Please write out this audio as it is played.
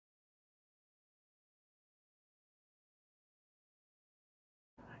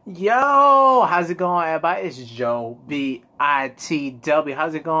Yo, how's it going, everybody? It's Joe BITW.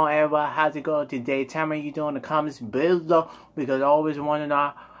 How's it going, everybody? How's it going today? Tell me how you doing in the comments below, because I always want to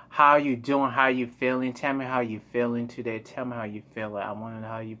know how you doing, how you feeling. Tell me how you feeling today. Tell me how you feeling. I want to know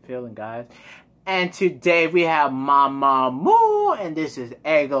how you feeling, guys. And today we have MAMAMOO, and this is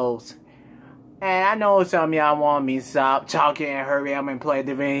Egos. And I know some of y'all want me to stop talking and hurry up and play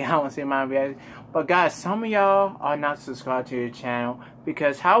the video. I want to see my reaction. But guys, some of y'all are not subscribed to your channel,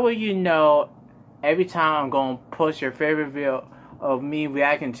 because how will you know every time I'm going to post your favorite video of me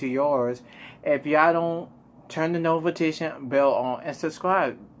reacting to yours if y'all don't turn the notification bell on and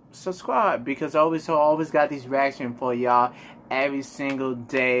subscribe? Subscribe, because I always got these reactions for y'all every single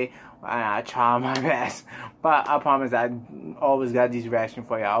day. I try my best, but I promise I always got these reactions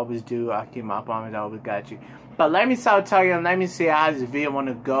for you. I always do. I keep my promise. I always got you. But let me start talking and let me see how this video want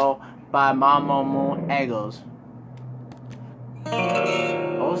to go by MAMAMOO Egos.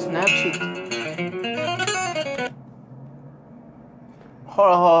 Oh snap! Hold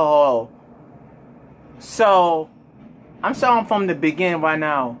on. So I'm starting from the beginning right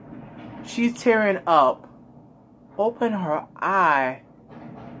now. She's tearing up. Open her eye.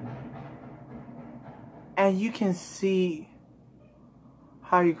 And you can see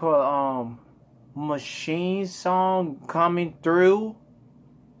how you call it, machine song coming through,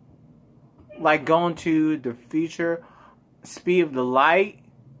 like going to the future speed of the light.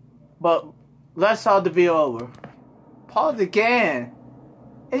 But let's start the video over. Pause again.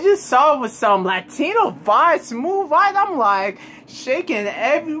 It just started with some Latino vibe, smooth vibe. I'm like shaking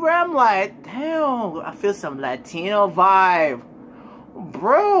everywhere. I'm like, damn, I feel some Latino vibe,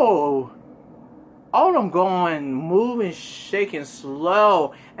 bro. All I'm going, moving, shaking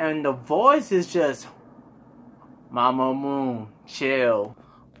slow, and the voice is just MAMAMOO, chill.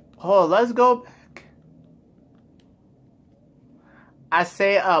 Hold on, let's go back. I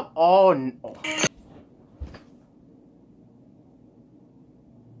say up all.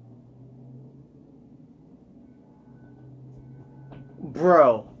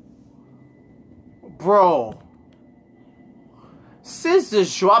 Bro.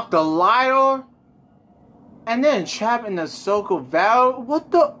 Sisters dropped the lighter. And then trap in the circle valve. What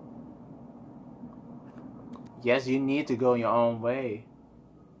the? Yes, you need to go your own way.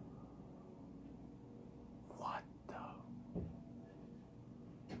 What the?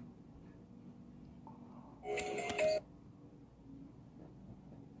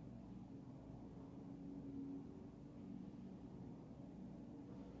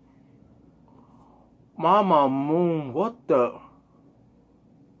 MAMAMOO, what the?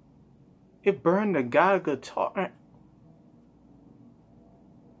 It burned the guy guitar.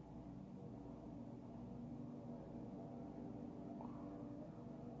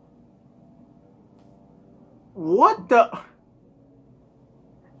 What the?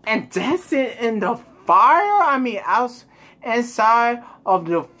 And dancing in the fire? I mean, inside of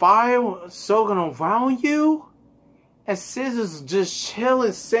the fire, soaking around you? And Scissors just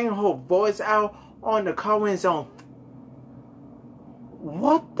chilling, singing her voice out on the comment zone.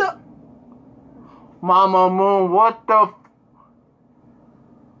 What the? MAMAMOO, what the?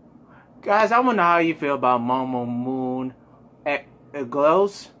 Guys, I want to know how you feel about MAMAMOO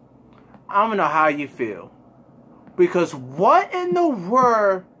Egos. I want to know how you feel. Because what in the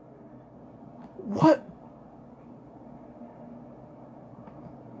world? What?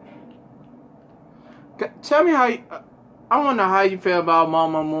 Tell me how you... I want to know how you feel about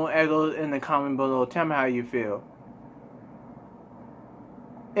MAMAMOO Egos in the comment below. Tell me how you feel.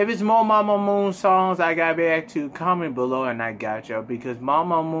 If it's more MAMAMOO songs I gotta react to, comment below and I got you. Because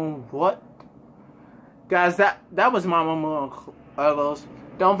MAMAMOO, what? Guys, that was MAMAMOO Egos.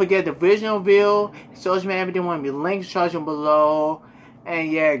 Don't forget the original video, social media, everything will be linked, searching below.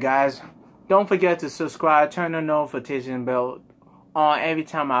 And yeah, guys, don't forget to subscribe, turn the notification bell on every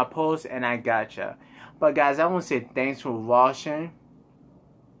time I post, and I got you. But guys, I want to say thanks for watching.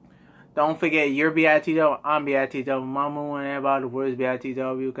 Don't forget, you're BITW, I'm BITW, MAMAMOO, and everybody, the words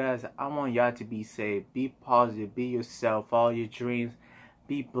BITW, guys. I want y'all to be safe, be positive, be yourself, follow your dreams,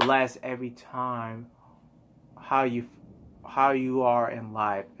 be blessed every time how you are in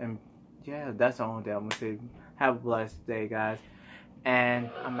life. And yeah, that's the only thing I'm gonna say. Have a blessed day, guys, and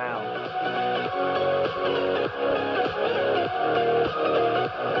I'm out.